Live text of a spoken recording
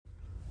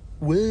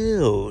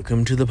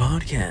Welcome to the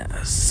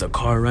podcast, A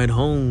Car Ride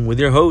Home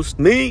with your host,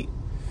 me.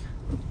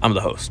 I'm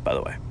the host, by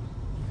the way.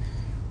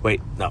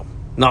 Wait, no,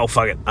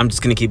 fuck it. I'm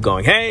just gonna keep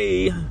going.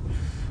 Hey,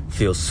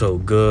 feels so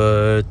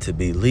good to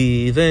be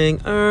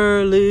leaving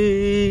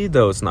early.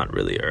 Though it's not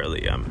really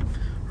early, I'm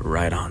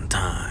right on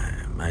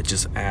time. I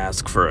just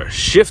asked for a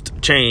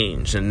shift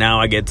change, and now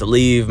I get to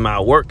leave my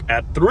work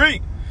at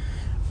 3.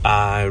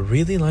 I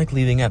really like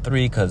leaving at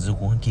 3 because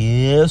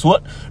guess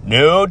what?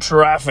 No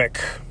traffic.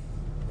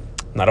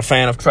 Not a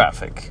fan of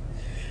traffic,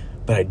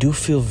 but I do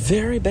feel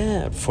very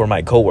bad for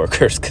my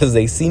coworkers because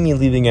they see me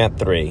leaving at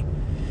 3.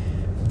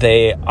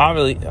 They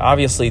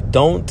obviously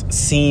don't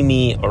see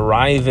me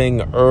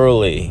arriving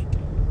early,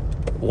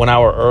 1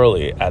 hour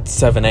early at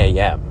 7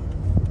 a.m.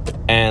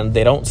 And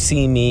they don't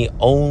see me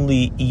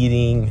only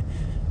eating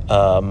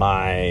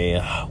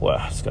my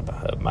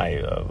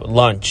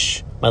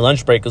lunch. My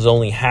lunch break is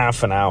only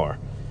half an hour.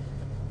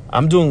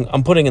 I'm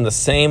putting in the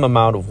same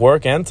amount of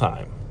work and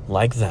time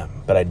like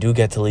them, but I do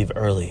get to leave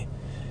early,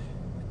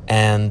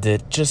 and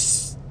it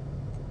just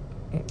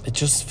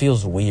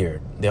feels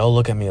weird. They all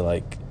look at me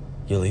like,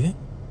 "You're leaving?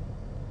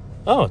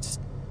 Oh, it's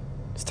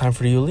time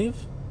for you to leave?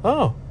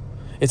 Oh."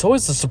 It's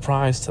always a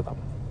surprise to them,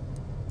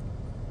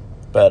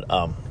 but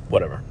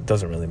whatever, it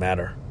doesn't really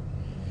matter.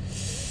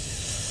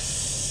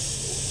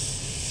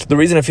 The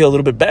reason I feel a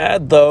little bit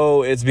bad,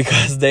 though, is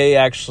because they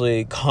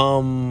actually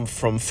come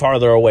from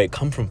farther away.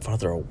 What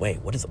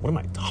am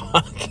I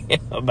talking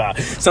about?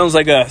 Sounds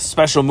like a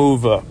special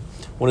move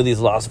one of these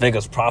Las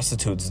Vegas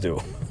prostitutes do.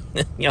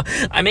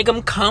 I make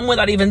them come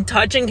without even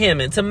touching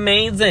him. It's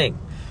amazing.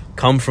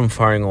 Come from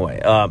far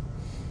away.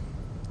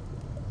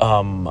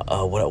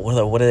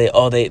 What do they?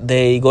 Oh,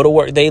 they go to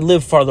work. They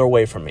live farther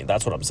away from me.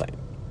 That's what I'm saying.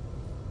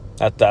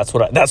 That's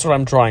what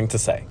I'm trying to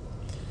say.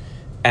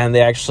 And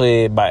they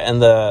actually,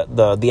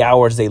 the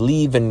hours they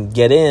leave and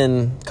get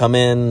in, come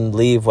in,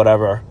 leave,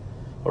 whatever,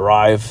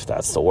 arrive,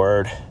 that's the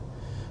word.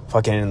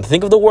 Fucking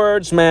think of the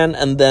words, man,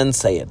 and then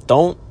say it.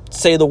 Don't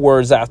say the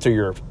words after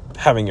you're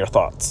having your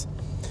thoughts.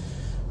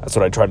 That's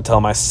what I try to tell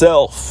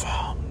myself.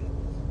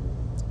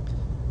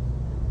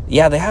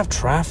 Yeah, they have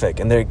traffic,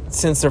 and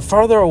since they're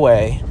farther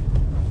away,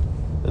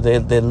 they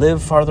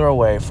live farther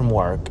away from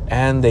work,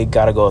 and they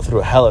gotta go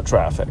through hella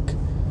traffic.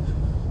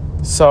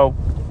 So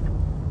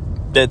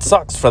it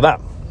sucks for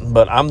them,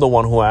 but I'm the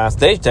one who asked.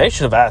 They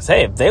should have asked.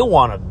 Hey, if they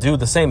want to do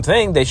the same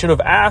thing, they should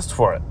have asked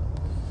for it.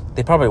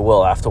 They probably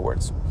will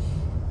afterwards.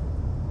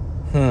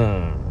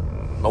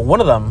 One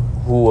of them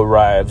who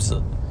arrives,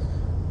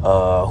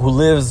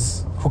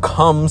 who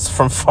comes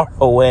from far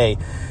away,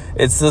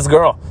 it's this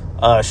girl.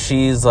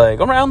 She's like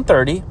around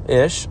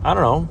 30-ish. I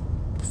don't know,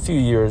 a few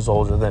years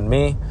older than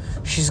me.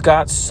 She's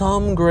got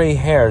some gray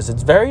hairs.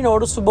 It's very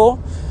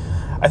noticeable.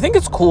 I think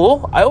it's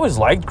cool. I always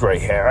liked gray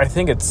hair. I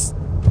think it's,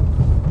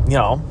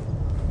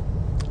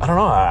 I don't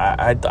know.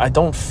 I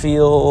don't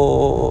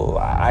feel.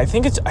 I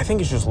think it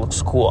just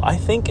looks cool. I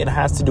think it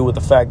has to do with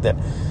the fact that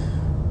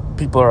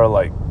people are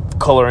like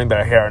coloring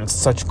their hair in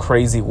such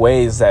crazy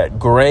ways that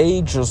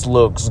gray just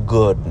looks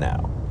good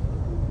now.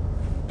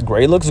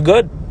 Gray looks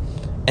good,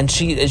 and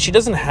she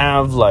doesn't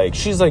have like,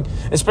 she's like,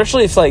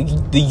 especially if like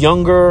the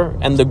younger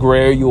and the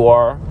grayer you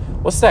are.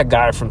 What's that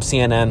guy from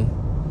CNN?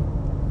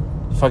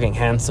 Fucking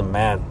handsome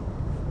man.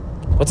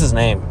 What's his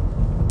name?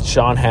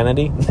 Sean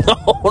Hannity?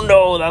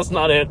 No, that's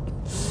not it.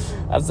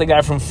 That's the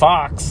guy from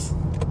Fox.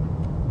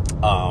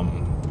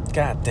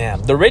 God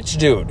damn. The rich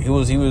dude. He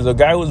was a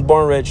guy who was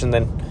born rich and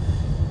then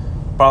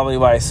probably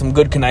by some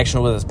good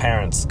connection with his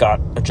parents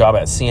got a job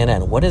at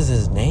CNN. What is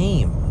his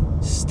name?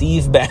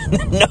 Steve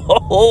Bannon?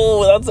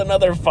 No, that's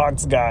another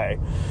Fox guy.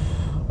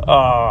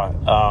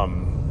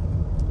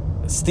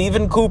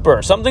 Stephen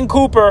Cooper. Something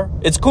Cooper.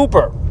 It's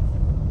Cooper.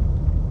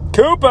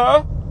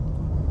 Cooper?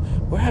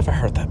 Where have I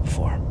heard that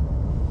before?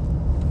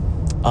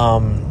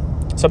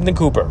 Something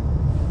Cooper.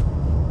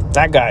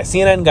 That guy,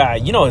 CNN guy,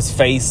 his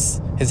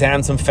face, his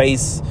handsome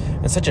face,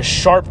 and such a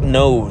sharp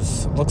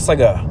nose. Looks like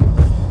the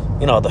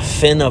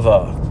fin of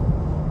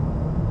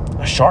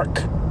a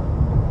shark.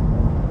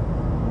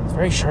 It's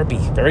very sharpy,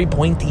 very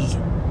pointy.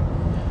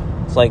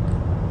 It's like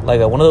one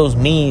of those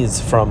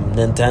Mii's from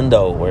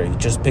Nintendo where you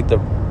just pick the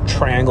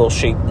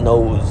triangle-shaped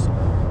nose.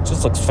 It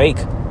just looks fake.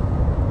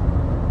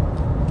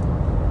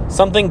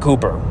 Something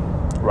Cooper.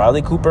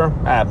 Riley Cooper?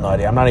 I have no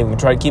idea. I'm not even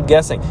trying to keep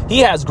guessing. He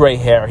has gray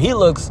hair. He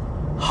looks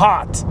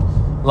hot.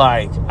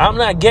 Like, I'm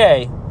not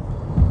gay.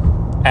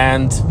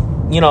 And,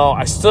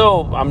 I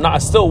still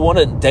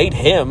wouldn't date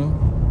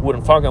him.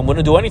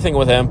 Wouldn't do anything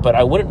with him, but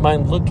I wouldn't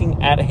mind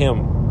looking at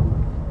him.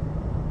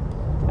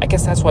 I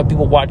guess that's why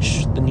people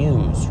watch the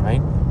news,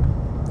 right?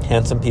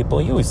 Handsome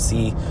people. You always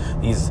see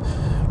these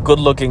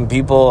good-looking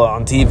people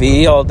on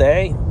TV all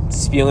day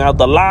spewing out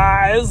the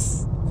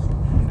lies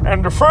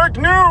and the fake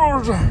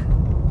news.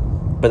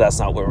 But that's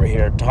not what we're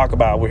here to talk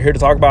about. We're here to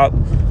talk about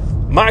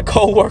my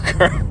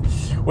coworker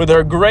with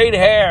her gray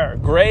hair,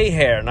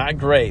 not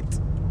great.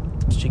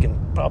 She can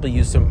probably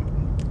use some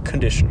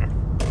conditioner.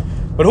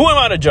 But who am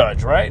I to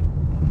judge, right?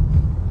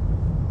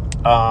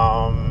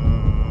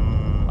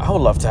 I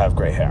would love to have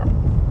gray hair.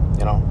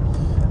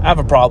 I have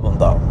a problem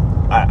though.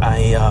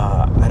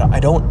 I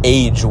don't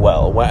age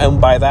well, and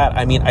by that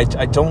I mean I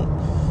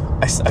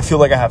feel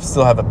like I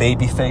still have a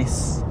baby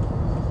face,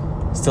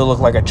 still look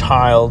like a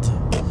child,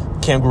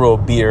 can't grow a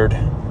beard.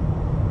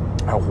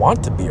 I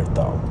want the beard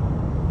though.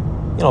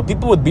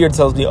 People with beard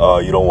tells me, oh,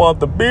 you don't want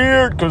the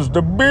beard because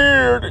the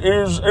beard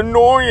is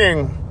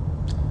annoying.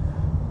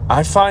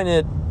 I find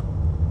it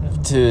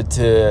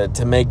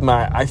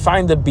I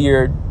find the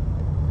beard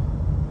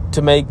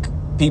to make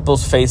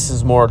people's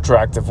faces more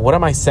attractive. What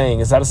am I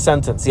saying? Is that a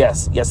sentence?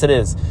 Yes, it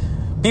is.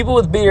 People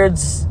with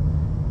beards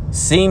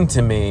seem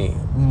to me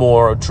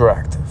more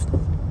attractive.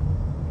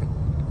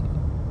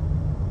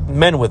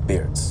 Men with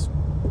beards.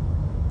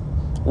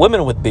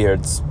 Women with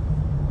beards,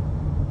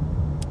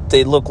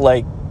 they look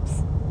like,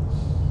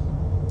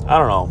 I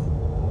don't know,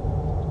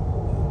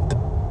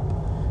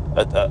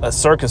 a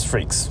circus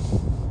freaks,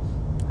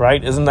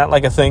 right? Isn't that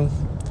like a thing?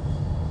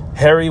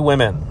 Hairy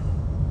women.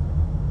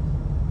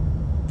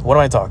 What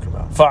am I talking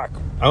about? Fuck.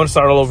 I'm going to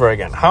start all over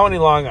again. How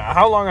long have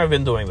I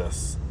been doing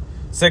this?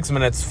 6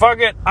 minutes. Fuck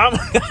it. I'm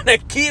going to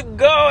keep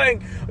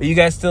going. Are you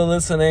guys still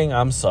listening?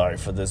 I'm sorry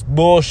for this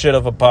bullshit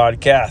of a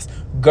podcast.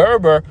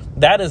 Gerber,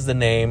 that is the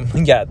name.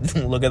 Yeah,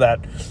 look at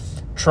that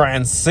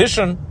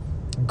transition.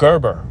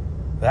 Gerber.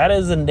 That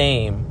is the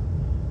name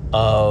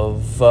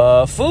of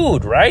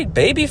food, right?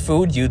 Baby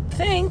food, you'd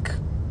think.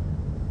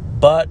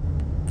 But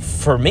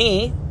for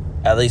me,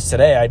 at least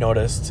today, I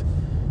noticed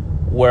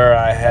where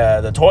I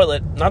had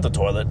not the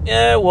toilet.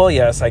 Yeah, well,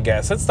 yes, I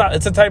guess. It's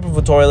a type of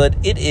a toilet.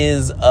 It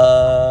is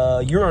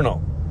a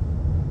urinal.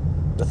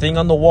 The thing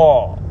on the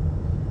wall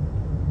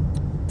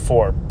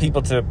for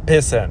people to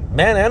piss in.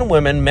 Men and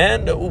women.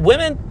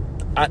 Women,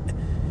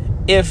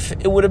 if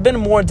it would have been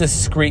more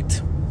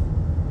discreet,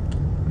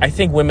 I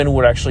think women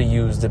would actually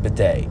use the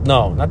bidet.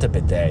 No, not the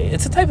bidet.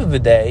 It's a type of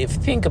bidet, if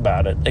you think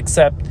about it,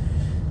 except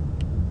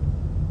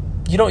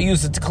you don't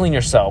use it to clean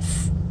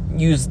yourself.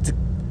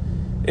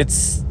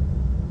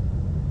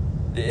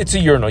 It's a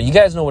urinal. You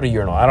guys know what a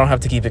urinal. I don't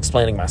have to keep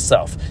explaining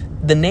myself.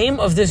 The name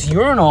of this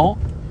urinal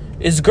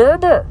is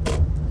Gerber,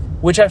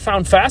 which I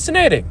found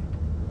fascinating.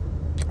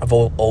 I've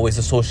always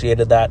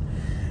associated that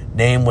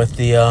name with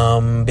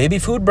the baby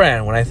food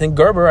brand. When I think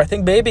Gerber, I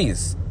think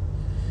babies.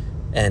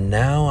 And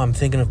now I'm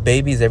thinking of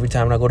babies every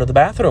time I go to the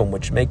bathroom,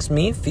 which makes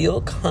me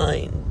feel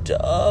kind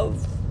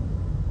of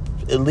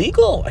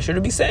illegal. I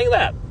shouldn't be saying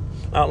that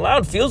out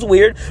loud. Feels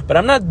weird, but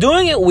I'm not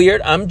doing it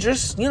weird. I'm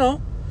just,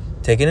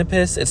 taking a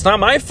piss. It's not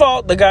my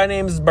fault. The guy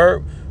named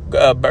Gerber.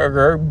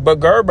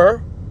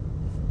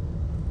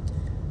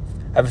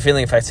 I have a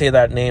feeling if I say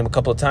that name a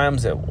couple of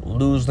times, it will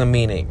lose the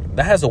meaning.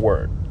 That has a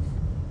word.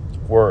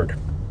 Word.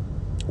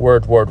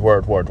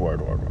 Gerber.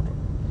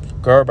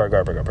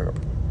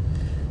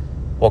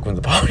 Welcome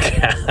to the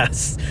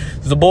podcast.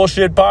 This is a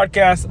bullshit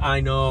podcast. I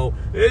know.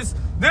 This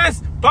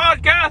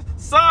podcast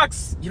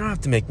sucks. You don't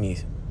have to make me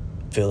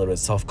feel a little bit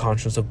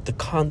self-conscious of the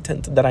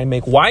content that I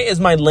make. Why is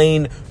my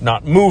lane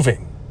not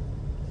moving?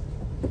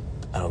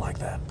 I don't like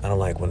that. I don't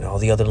like when all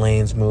the other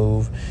lanes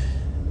move,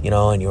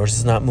 and yours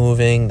is not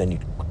moving. Then you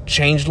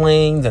change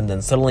lanes, and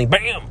then suddenly,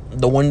 bam,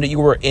 the one that you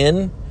were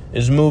in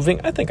is moving.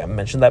 I think I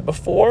mentioned that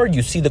before.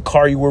 You see the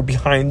car you were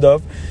behind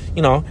of,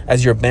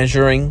 as you're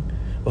measuring.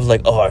 Of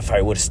like, oh, if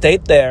I would have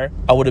stayed there,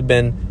 I would have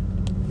been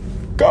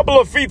a couple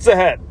of feet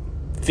ahead.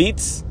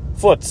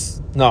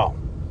 Foots. No.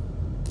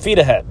 Feet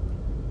ahead.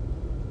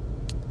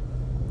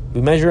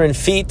 We measure in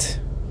feet,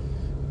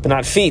 but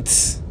not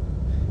feet.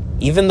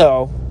 Even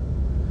though,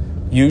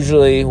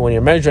 usually when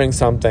you're measuring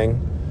something,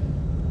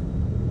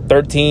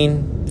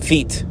 13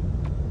 feet.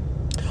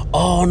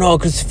 Oh, no,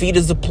 because feet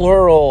is the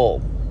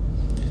plural.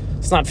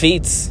 It's not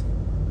feet.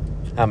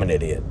 I'm an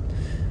idiot.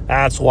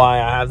 That's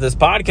why I have this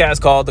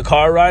podcast called The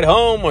Car Ride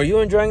Home. Are you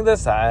enjoying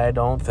this? I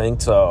don't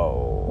think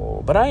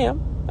so. But I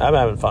am. I'm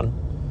having fun.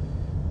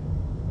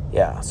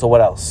 Yeah, so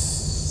what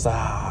else?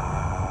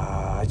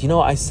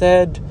 I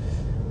said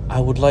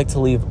I would like to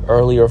leave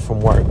earlier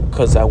from work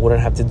because I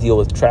wouldn't have to deal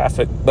with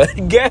traffic.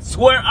 But guess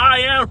where I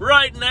am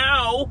right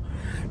now?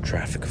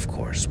 Traffic, of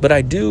course. But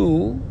I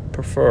do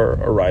prefer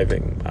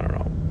arriving, I don't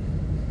know,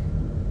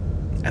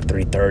 at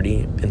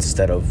 3:30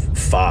 instead of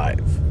 5.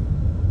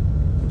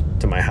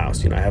 To my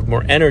house. I have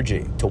more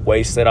energy to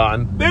waste it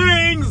on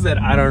things that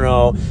I don't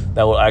know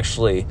that will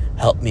actually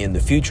help me in the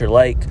future,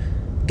 like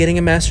getting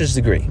a master's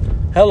degree.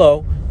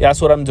 Hello. Yeah,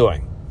 that's what I'm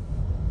doing.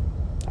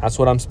 That's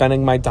what I'm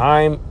spending my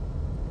time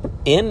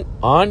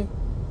on.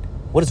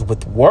 What is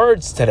with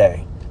words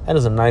today? That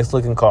is a nice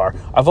looking car.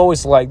 I've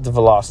always liked the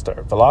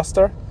Veloster.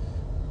 Veloster?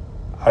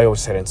 I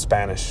always say it in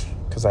Spanish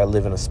because I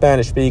live in a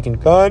Spanish speaking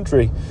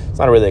country. It's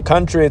not really a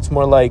country. It's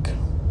more like,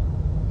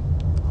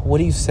 what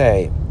do you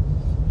say?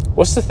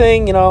 What's the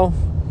thing,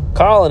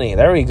 colony,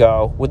 there we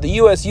go. What the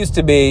U.S. used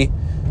to be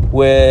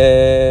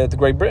with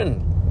Great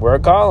Britain. We're a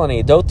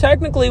colony. Though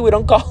technically we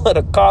don't call it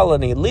a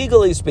colony.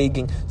 Legally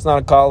speaking, it's not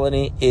a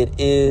colony. It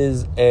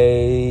is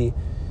a,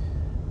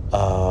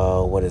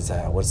 what is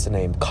that? What's the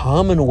name?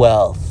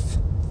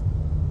 Commonwealth.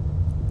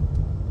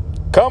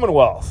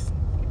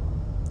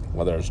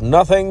 Well, there's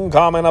nothing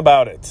common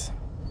about it.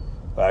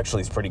 Well,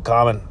 actually, it's pretty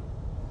common.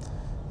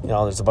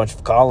 There's a bunch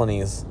of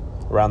colonies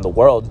around the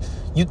world.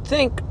 You'd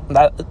think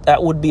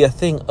that would be a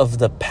thing of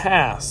the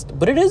past,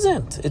 but it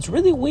isn't. It's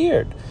really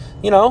weird.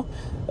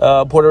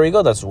 Puerto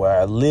Rico, that's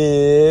where I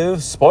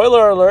live.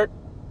 Spoiler alert.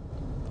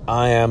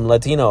 I am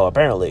Latino,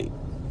 apparently.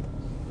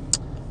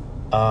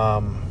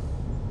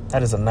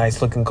 That is a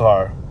nice looking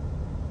car.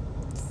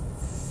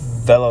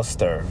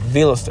 Veloster.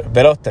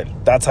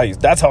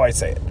 That's how I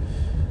say it.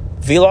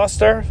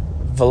 Veloster.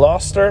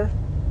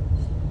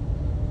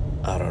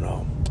 I don't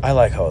know. I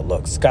like how it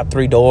looks. It's got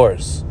 3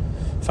 doors.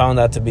 Found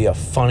that to be a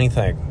funny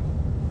thing.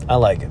 I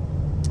like it.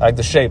 I like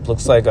the shape.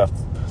 Looks like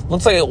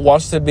it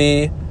wants to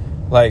be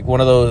like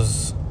one of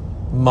those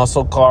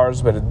muscle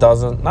cars, but it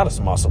doesn't. Not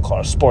a muscle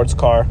car, sports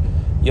car.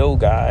 Yo,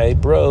 guy,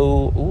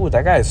 bro. Ooh,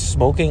 that guy is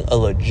smoking a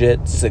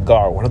legit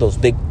cigar. One of those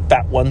big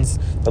fat ones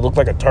that look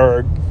like a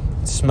turd.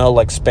 Smell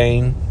like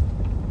Spain.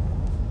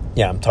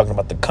 Yeah, I'm talking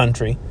about the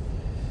country.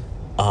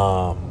 He's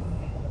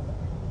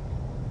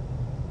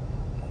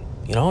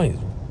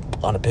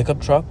on a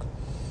pickup truck.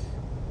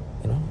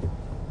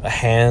 A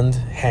hand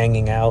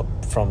hanging out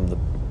from the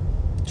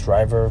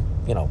driver.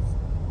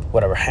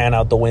 Whatever, hand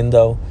out the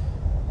window.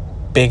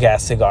 Big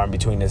ass cigar in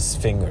between his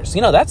fingers.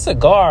 That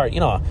cigar,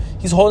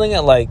 he's holding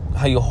it like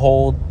how you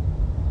hold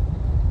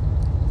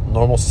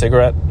normal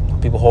cigarette.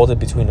 People hold it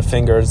between the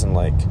fingers and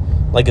like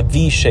a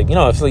V shape.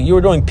 If you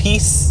were doing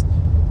peace,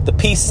 the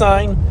peace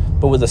sign,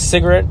 but with a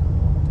cigarette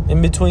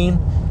in between.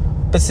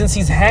 But since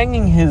he's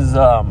hanging his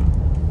arm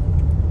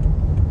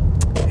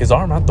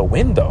out the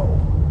window,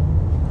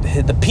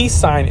 the peace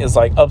sign is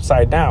like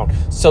upside down.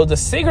 So the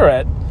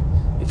cigarette,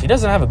 if he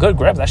doesn't have a good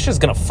grip, that shit's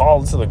gonna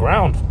fall to the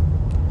ground.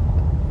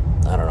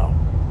 I don't know.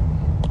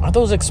 Are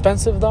those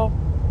expensive though?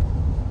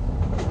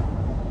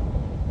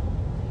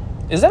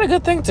 Is that a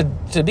good thing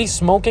to be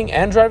smoking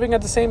and driving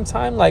at the same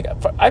time?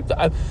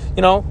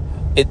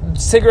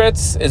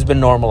 Cigarettes has been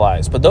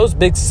normalized, but those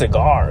big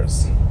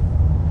cigars,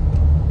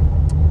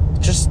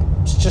 it's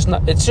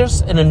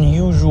just an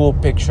unusual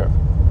picture.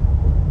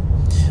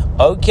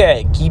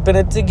 Okay, keeping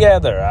it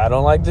together. I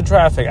don't like the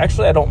traffic.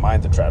 Actually, I don't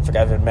mind the traffic.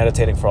 I've been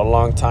meditating for a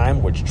long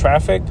time, which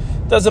traffic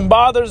doesn't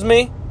bother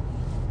me.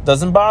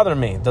 Doesn't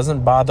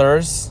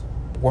bothers.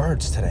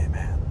 Words today,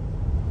 man.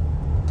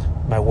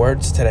 My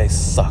words today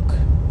suck.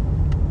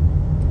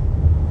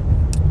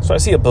 So I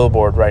see a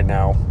billboard right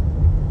now.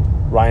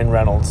 Ryan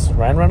Reynolds.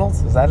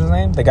 Is that his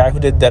name? The guy who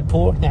did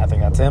Deadpool? Yeah, I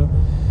think that's him.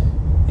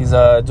 He's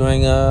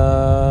doing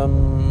a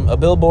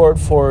billboard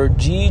for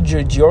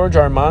George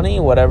Armani,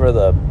 whatever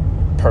the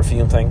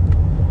perfume thing.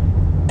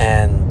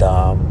 And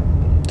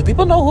do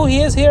people know who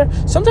he is here?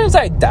 Sometimes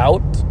I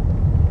doubt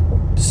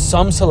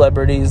some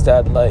celebrities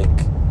that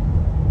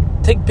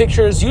take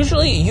pictures.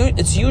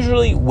 It's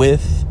usually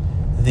with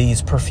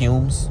these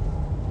perfumes,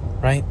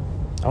 right?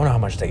 I don't know how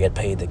much they get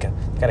paid. They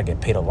gotta get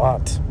paid a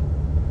lot.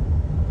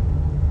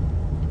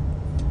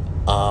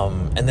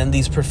 And then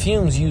these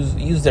perfumes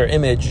use their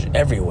image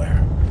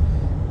everywhere.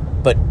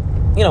 But,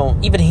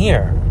 even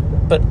here.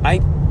 But I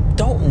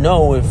don't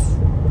know if...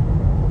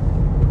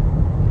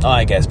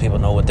 I guess people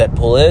know what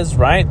Deadpool is,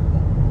 right?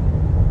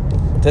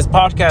 This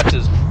podcast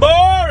is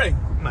boring!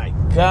 My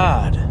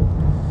God.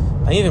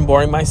 I'm even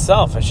boring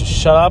myself. I should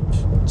shut up.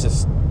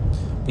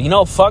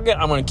 But fuck it.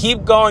 I'm going to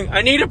keep going.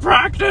 I need to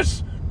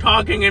practice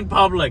talking in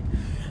public.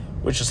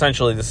 Which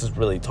essentially, this is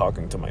really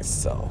talking to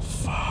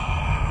myself.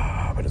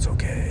 But it's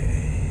okay.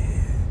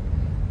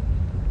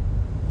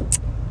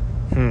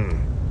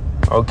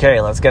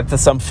 Okay, let's get to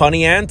some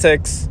funny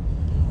antics.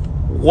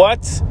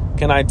 What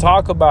can I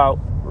talk about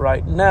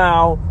right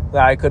now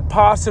that I could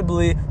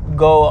possibly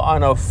go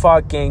on a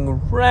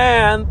fucking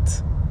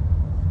rant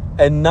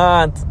and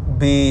not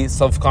be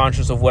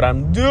self-conscious of what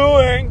I'm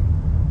doing?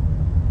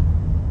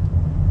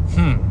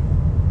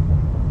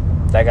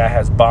 That guy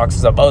has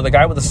boxes up. Oh, the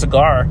guy with the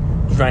cigar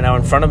is right now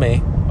in front of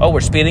me. Oh,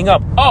 we're speeding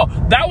up. Oh,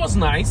 that was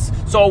nice.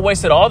 So I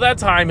wasted all that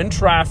time in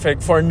traffic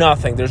for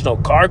nothing. There's no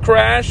car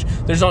crash.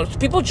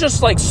 People just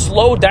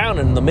slow down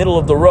in the middle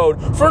of the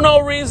road for no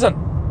reason.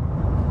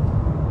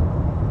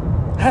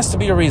 Has to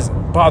be a reason.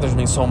 It bothers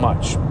me so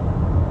much.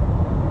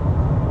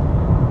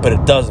 But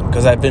it doesn't,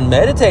 because I've been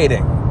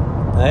meditating.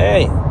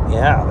 Hey,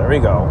 yeah, there we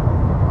go.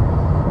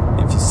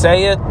 If you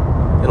say it,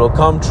 it'll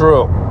come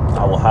true.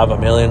 I will have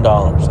 $1 million.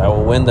 I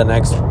will win the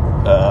next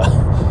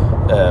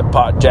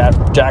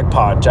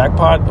jackpot.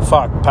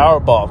 Fuck,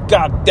 Powerball.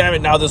 God damn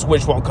it, now this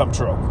wish won't come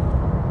true.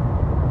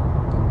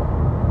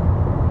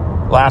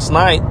 Last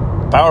night,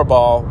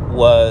 Powerball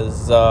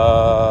was,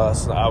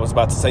 I was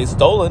about to say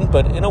stolen,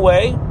 but in a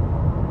way,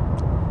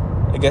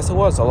 I guess it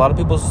was. A lot of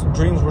people's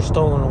dreams were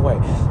stolen away.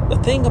 The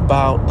thing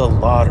about the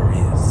lottery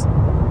is,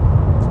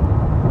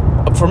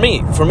 for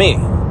me,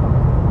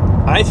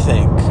 I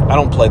think, I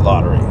don't play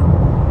lottery,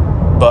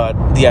 but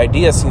the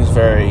idea seems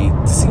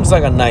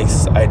like a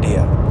nice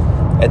idea.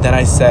 And then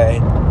I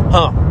say,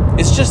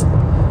 it's just,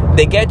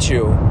 they get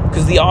you,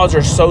 because the odds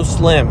are so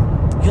slim.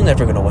 You're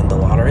never going to win the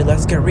lottery.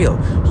 Let's get real.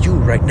 You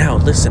right now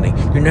listening,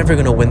 you're never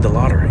going to win the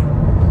lottery.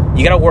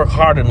 You got to work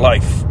hard in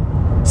life.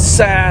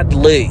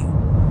 Sadly.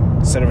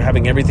 Instead of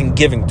having everything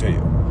given to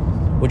you.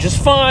 Which is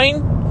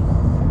fine.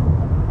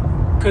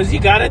 Because you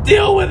got to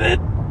deal with it.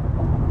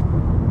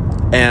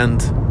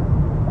 And,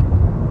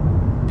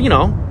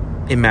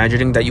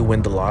 imagining that you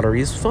win the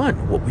lottery is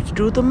fun. What would you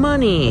do with the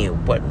money?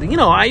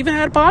 I even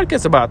had a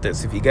podcast about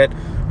this. If you get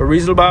a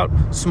reasonable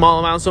small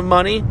amounts of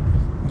money,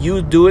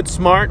 you do it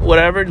smart,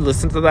 whatever.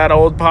 Listen to that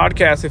old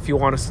podcast if you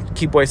want to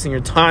keep wasting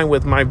your time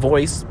with my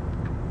voice.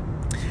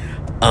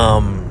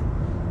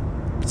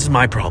 This is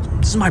my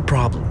problem.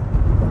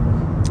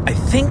 I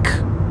think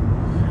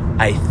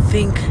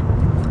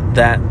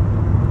that,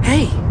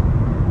 hey,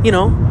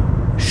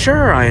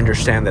 sure, I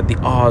understand that the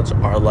odds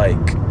are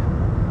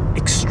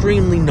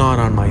extremely not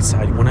on my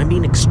side. When I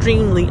mean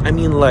extremely, I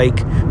mean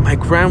my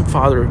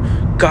grandfather,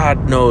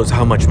 God knows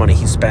how much money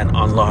he spent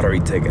on lottery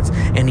tickets,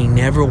 and he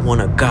never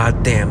won a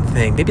goddamn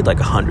thing. Maybe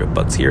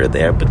 $100 here or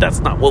there, but that's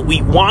not what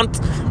we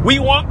want. We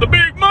want the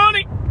big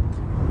money.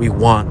 We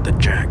want the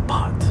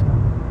jackpot.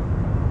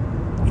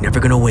 You're never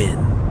gonna win.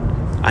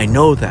 I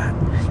know that.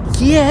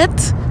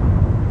 Yet,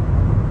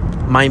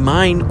 my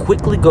mind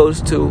quickly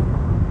goes to,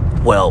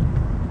 well,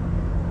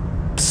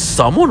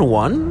 someone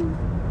won,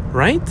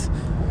 right?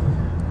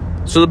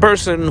 So the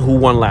person who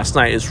won last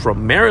night is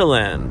from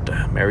Maryland.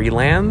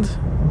 Maryland?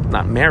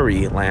 Not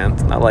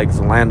Maryland. Not like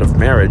the land of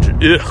marriage.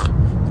 Ugh,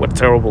 what a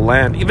terrible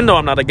land. Even though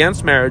I'm not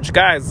against marriage.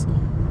 Guys,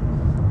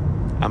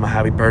 I'm a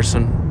happy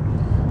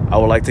person. I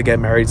would like to get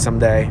married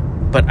someday.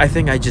 But I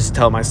think I just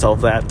tell myself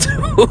that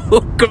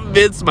to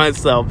convince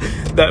myself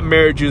that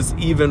marriage is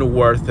even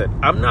worth it.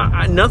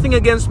 Nothing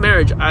against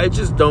marriage. I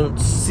just don't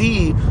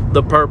see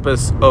the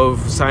purpose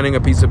of signing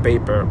a piece of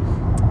paper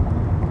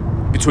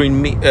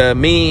between me,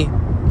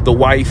 the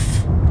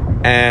wife,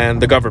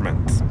 and the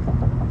government.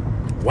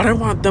 Why do I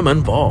want them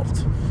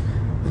involved?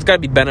 There's got to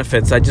be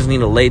benefits. I just need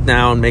to lay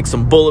down, make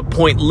some bullet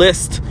point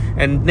list,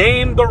 and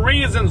name the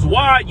reasons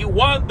why you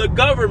want the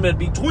government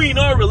between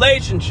our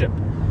relationship.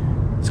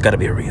 It's got to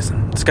be a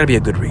reason. It's got to be a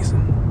good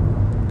reason.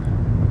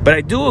 But I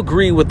do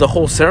agree with the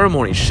whole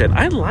ceremony shit.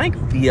 I like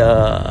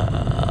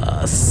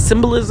the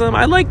symbolism.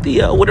 I like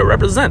the what it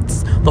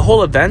represents. The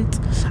whole event.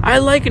 I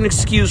like an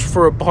excuse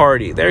for a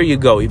party. There you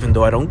go. Even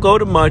though I don't go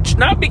to much.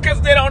 Not because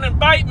they don't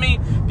invite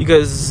me.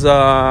 Because,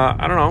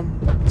 I don't know.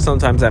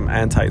 Sometimes I'm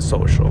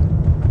antisocial.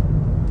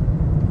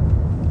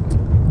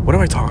 What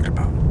am I talking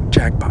about?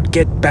 Jackpot.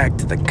 Get back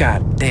to the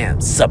goddamn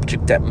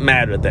subject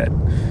matter that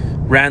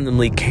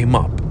randomly came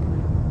up.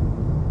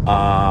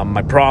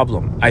 My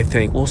problem, I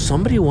think, well,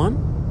 somebody won,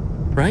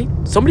 right?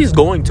 Somebody's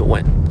going to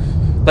win.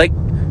 Like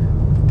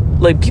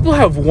people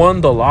have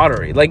won the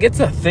lottery. It's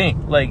a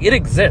thing. It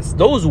exists.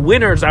 Those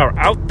winners are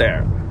out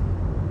there.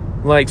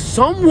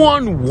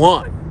 Someone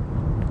won,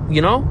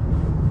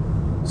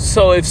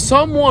 So if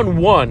someone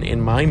won,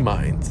 in my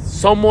mind,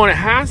 someone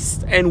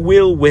has and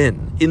will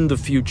win in the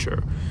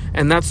future.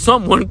 And that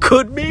someone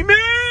could be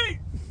me.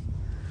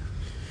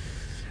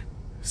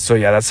 So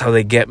yeah, that's how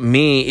they get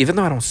me. Even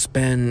though I don't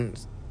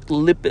spend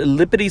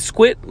lippity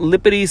swit.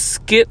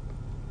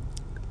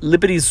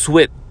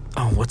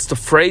 Oh, what's the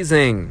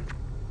phrasing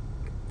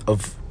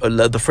of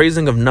the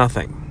phrasing of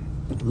nothing?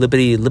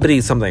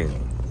 Lippity something,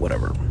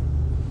 whatever.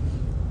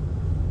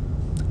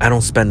 I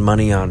don't spend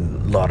money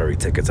on lottery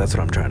tickets. That's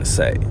what I'm trying to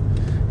say.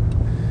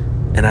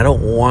 And I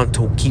don't want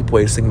to keep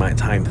wasting my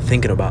time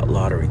thinking about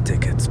lottery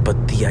tickets.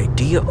 But the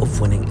idea of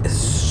winning is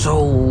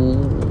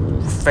so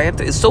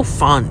it's so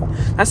fun.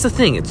 That's the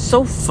thing. It's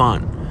so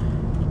fun.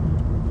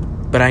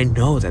 But I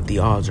know that the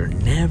odds are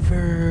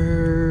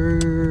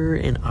never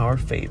in our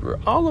favor.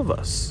 All of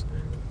us.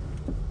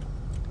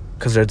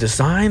 Because they're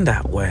designed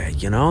that way,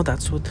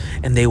 That's what...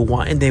 And they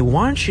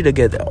want you to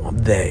get...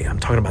 I'm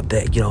talking about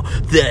they,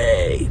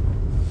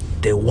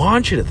 They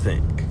want you to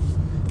think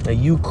that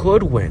you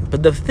could win.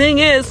 But the thing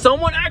is,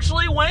 someone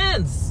actually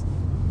wins.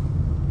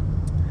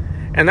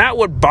 And that's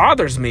what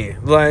bothers me.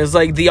 It's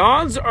the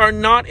odds are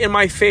not in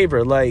my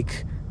favor.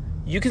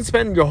 You can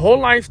spend your whole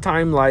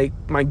lifetime like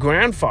my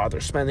grandfather,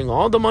 spending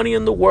all the money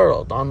in the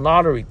world on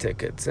lottery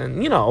tickets.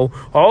 And,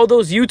 all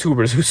those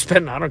YouTubers who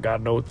spend, I don't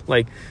God know,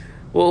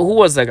 well, who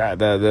was that guy?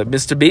 The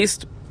Mr.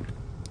 Beast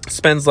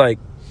spends I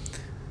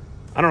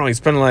don't know, he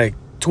spent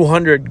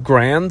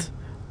 $200,000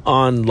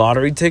 on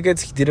lottery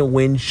tickets. He didn't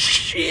win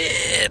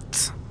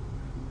shit.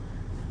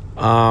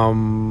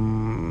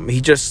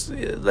 He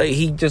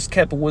just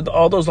kept with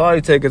all those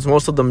lottery tickets.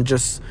 Most of them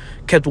just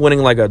kept winning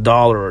 $1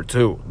 or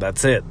 $2.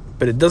 That's it.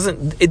 But it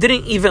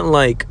didn't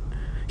even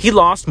he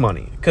lost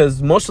money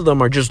because most of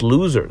them are just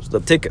losers, the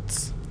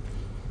tickets.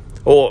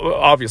 Well,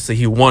 obviously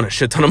he won a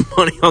shit ton of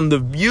money on the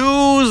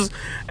views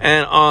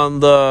and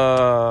on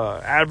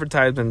the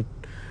advertisement.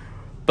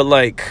 But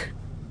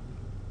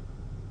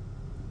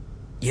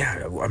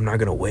yeah, I'm not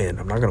going to win.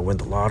 I'm not going to win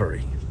the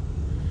lottery.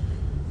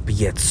 But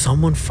yet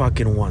someone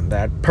fucking won.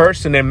 That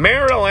person in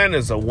Maryland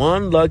is the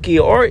one lucky,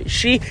 or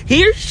he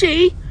or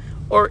she,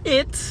 or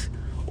it,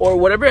 or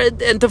whatever it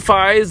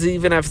identifies,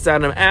 even if it's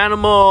an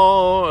animal,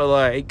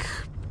 or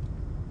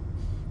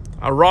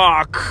a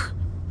rock,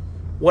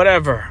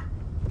 whatever.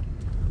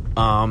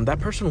 That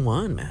person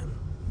won, man.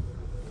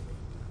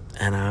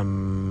 And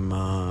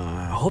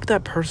I hope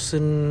that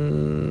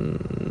person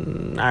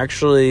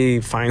actually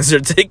finds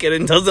their ticket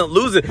and doesn't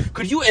lose it.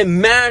 Could you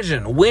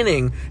imagine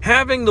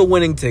having the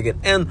winning ticket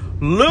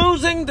and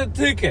losing the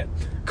ticket?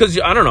 Because,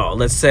 I don't know,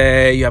 let's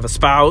say you have a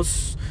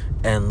spouse,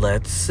 and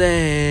let's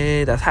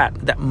say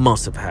that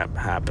must have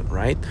happened,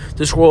 right?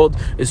 This world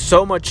is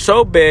so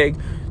big,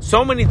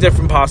 so many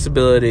different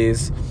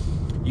possibilities.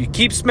 You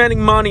keep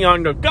spending money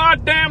on the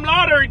goddamn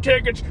lottery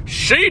tickets.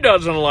 She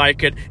doesn't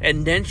like it.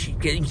 And then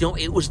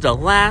it was the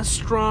last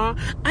straw.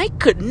 I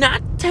could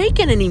not take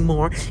it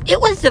anymore. It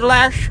was the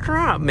last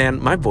straw.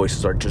 Man, my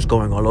voices are just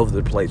going all over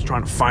the place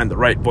trying to find the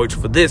right voice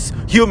for this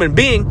human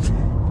being.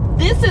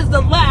 This is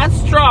the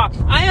last straw.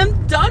 I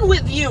am done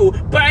with you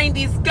buying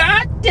these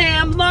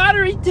goddamn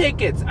lottery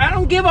tickets. I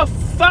don't give a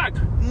fuck.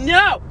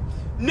 No,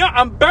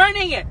 I'm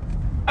burning it.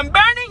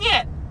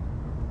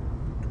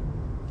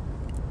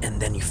 And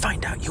then you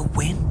find out you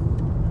win.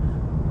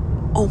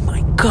 Oh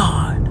my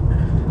God.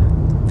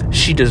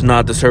 She does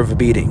not deserve a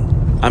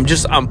beating. I'm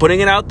putting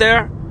it out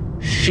there.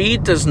 She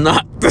does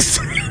not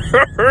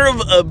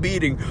deserve a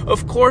beating.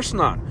 Of course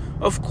not.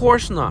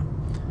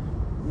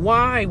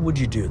 Why would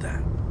you do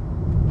that?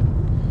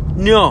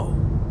 No.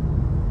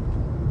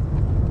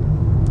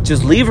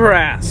 Just leave her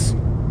ass.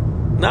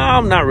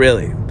 No, not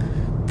really.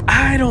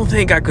 I don't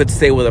think I could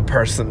stay with a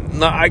person.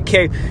 No, I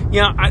can't.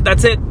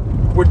 That's it.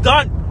 We're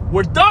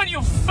done,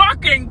 you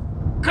fucking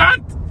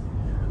cunt!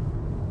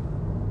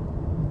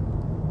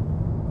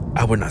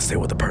 I would not stay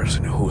with a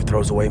person who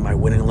throws away my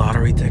winning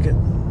lottery ticket.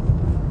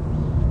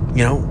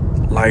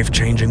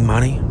 Life-changing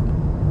money.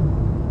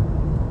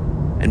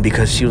 And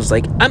because she was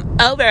like, I'm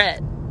over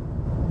it.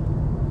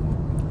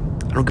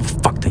 I don't give a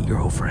fuck that you're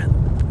over it.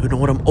 You know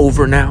what I'm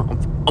over now?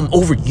 I'm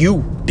over you,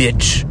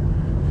 bitch.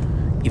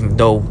 Even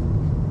though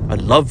I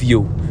love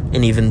you,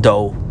 and even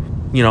though,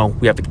 we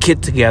have a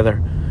kid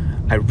together,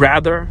 I'd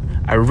rather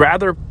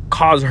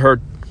cause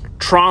her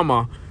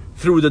trauma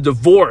through the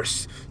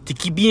divorce to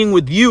keep being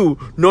with you,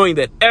 knowing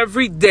that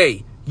every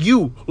day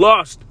you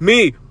lost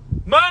me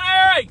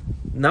money.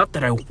 Not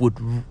that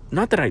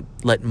I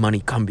let money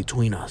come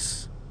between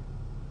us.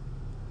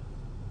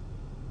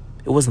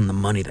 It wasn't the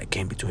money that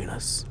came between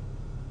us.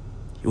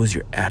 It was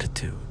your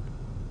attitude.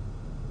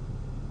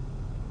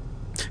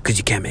 Because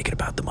you can't make it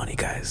about the money,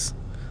 guys.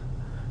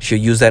 She'll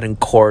use that in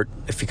court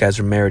if you guys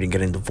are married and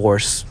getting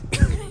divorced.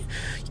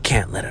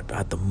 Can't let it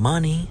about the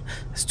money.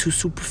 It's too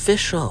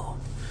superficial.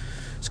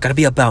 It's got to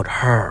be about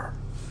her.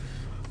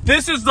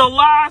 This is the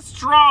last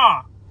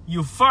straw,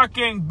 you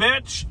fucking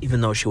bitch. Even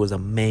though she was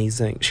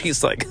amazing.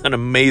 She's like an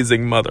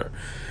amazing mother.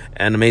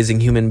 An amazing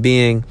human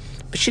being.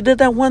 But she did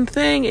that one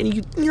thing, and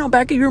you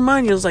back in your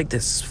mind, you was like,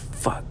 this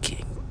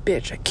fucking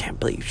bitch. I can't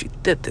believe she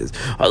did this.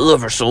 I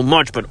love her so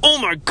much, but oh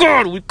my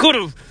God,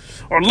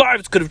 our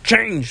lives could have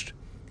changed.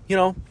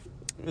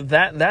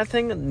 That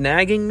thing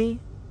nagging me,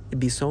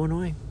 it'd be so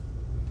annoying.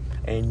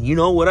 And you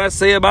know what I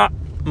say about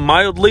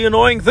mildly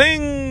annoying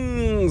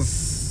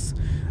things?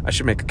 I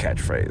should make a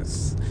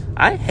catchphrase.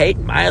 I hate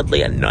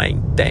mildly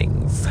annoying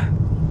things.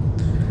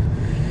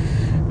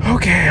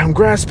 Okay, I'm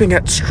grasping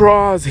at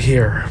straws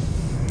here.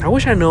 I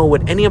wish I know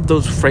what any of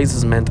those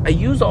phrases meant. I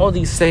use all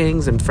these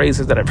sayings and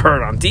phrases that I've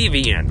heard on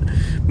TV and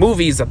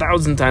movies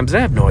 1,000 times. I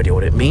have no idea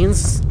what it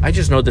means. I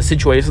just know the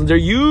situations they're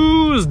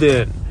used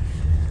in.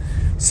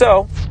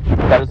 So,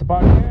 that is the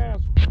podcast.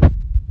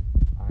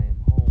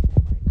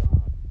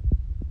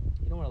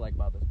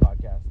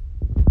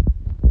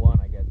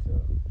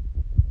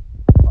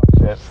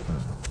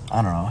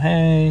 I don't know.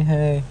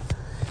 Hey.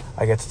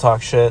 I get to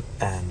talk shit.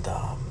 And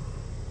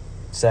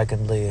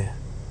secondly,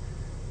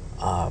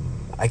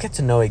 I get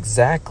to know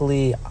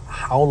exactly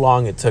how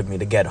long it took me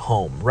to get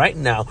home. Right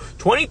now,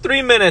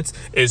 23 minutes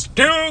is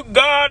too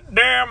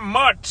goddamn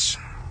much.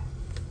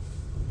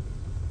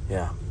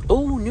 Yeah.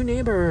 Oh, new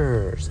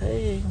neighbors.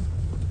 Hey.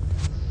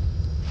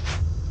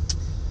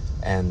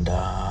 And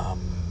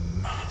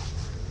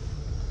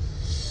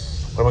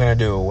what am I going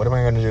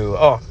to do?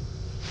 Oh,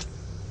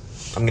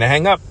 I'm going to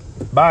hang up.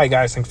 Bye,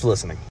 guys. Thanks for listening.